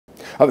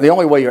The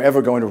only way you're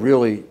ever going to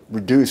really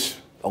reduce,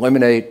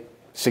 eliminate,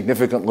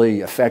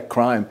 significantly affect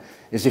crime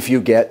is if you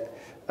get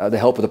the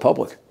help of the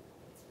public.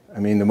 I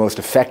mean, the most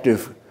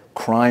effective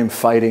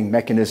crime-fighting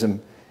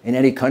mechanism in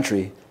any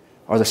country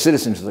are the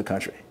citizens of the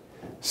country.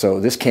 So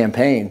this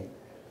campaign,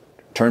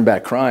 Turn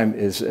Back Crime,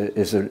 is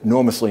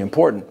enormously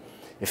important.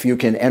 If you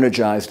can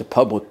energize the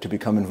public to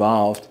become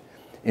involved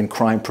in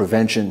crime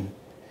prevention,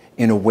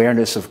 in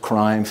awareness of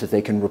crimes that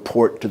they can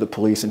report to the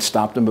police and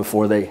stop them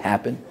before they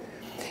happen,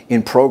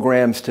 in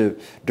programs to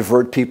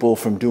divert people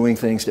from doing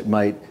things that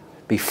might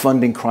be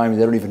funding crime,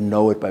 they don't even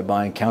know it, by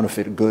buying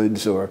counterfeit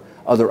goods or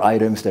other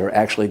items that are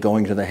actually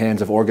going to the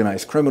hands of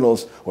organized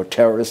criminals or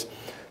terrorists.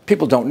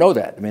 People don't know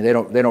that. I mean, they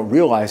don't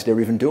realize they're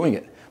even doing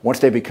it. Once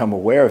they become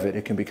aware of it,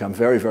 it can become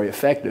very, very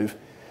effective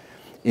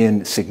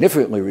in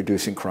significantly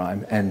reducing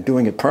crime and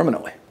doing it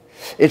permanently.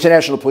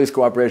 International police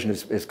cooperation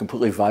is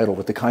completely vital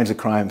with the kinds of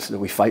crimes that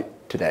we fight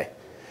today.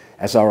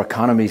 As our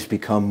economies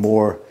become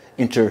more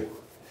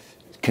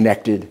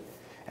interconnected,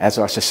 as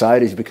our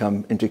societies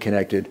become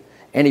interconnected,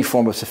 any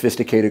form of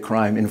sophisticated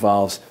crime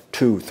involves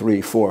 2,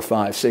 3, 4,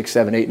 5, 6,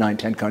 7, 8, 9,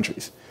 10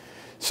 countries.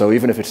 So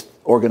even if it's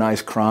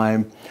organized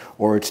crime,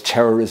 or it's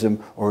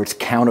terrorism, or it's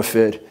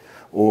counterfeit,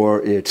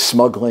 or it's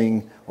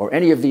smuggling, or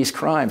any of these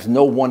crimes,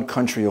 no one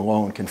country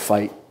alone can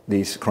fight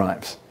these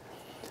crimes.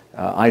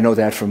 I know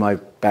that from my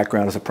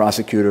background as a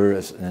prosecutor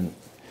and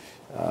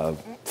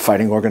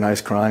fighting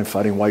organized crime,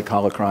 fighting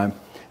white-collar crime.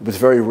 It was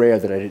very rare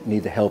that I didn't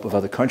need the help of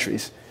other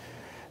countries.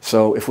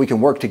 So if we can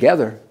work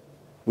together,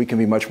 we can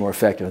be much more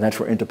effective. And that's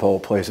where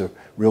Interpol plays a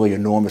really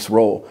enormous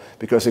role,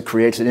 because it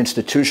creates an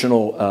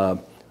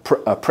institutional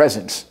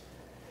presence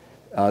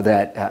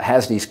that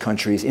has these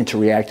countries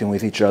interacting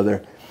with each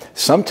other.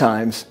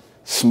 Sometimes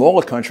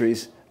smaller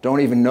countries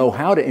don't even know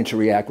how to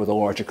interact with a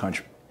larger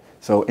country.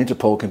 So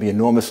Interpol can be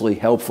enormously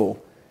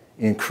helpful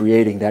in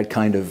creating that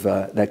kind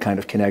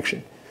of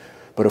connection.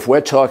 But if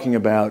we're talking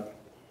about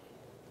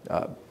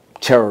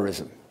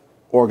terrorism,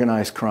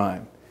 organized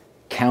crime,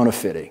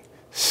 counterfeiting,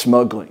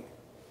 smuggling,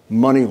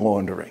 money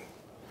laundering,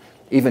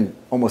 even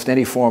almost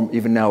any form,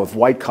 even now, of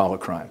white-collar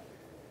crime,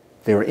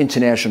 there are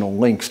international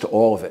links to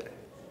all of it.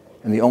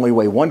 And the only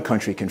way one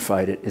country can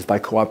fight it is by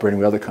cooperating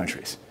with other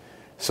countries.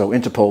 So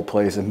Interpol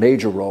plays a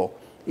major role,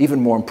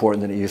 even more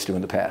important than it used to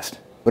in the past.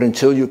 But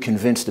until you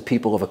convince the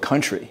people of a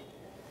country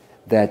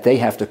that they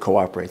have to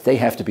cooperate, they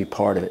have to be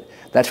part of it,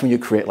 that's when you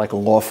create like a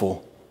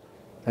lawful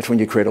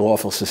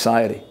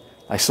society.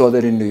 I saw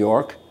that in New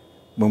York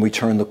when we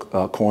turned the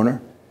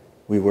corner.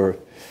 We were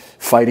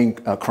fighting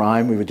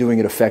crime, we were doing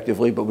it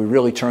effectively, but we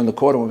really turned the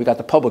corner when we got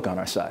the public on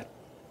our side.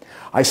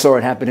 I saw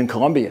it happen in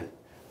Colombia.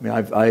 I mean,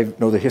 I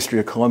know the history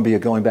of Colombia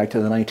going back to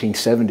the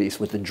 1970s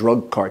with the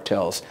drug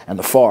cartels and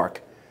the FARC.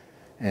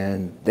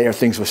 And there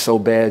things were so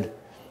bad,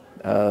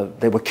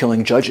 they were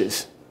killing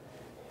judges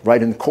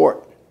right in the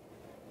court.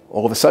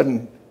 All of a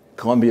sudden,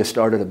 Colombia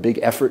started a big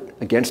effort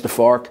against the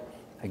FARC,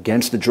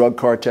 against the drug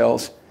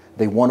cartels.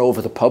 They won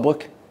over the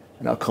public.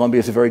 Now Colombia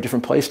is a very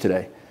different place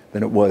today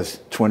than it was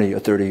 20 or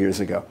 30 years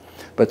ago.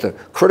 But the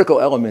critical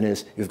element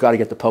is you've got to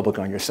get the public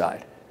on your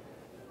side.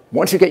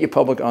 Once you get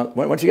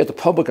the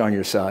public on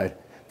your side,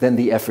 then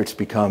the efforts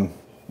become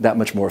that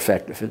much more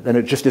effective. Then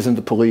it just isn't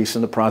the police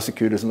and the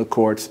prosecutors and the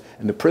courts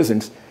and the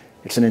prisons.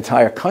 It's an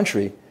entire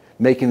country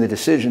making the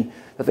decision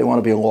that they want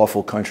to be a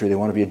lawful country, they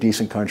want to be a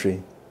decent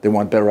country, they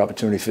want better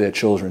opportunities for their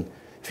children.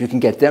 If you can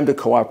get them to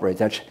cooperate,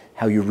 that's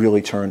how you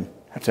really turn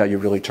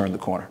the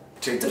corner.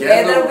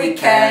 Together we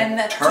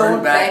can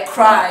turn back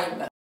crime.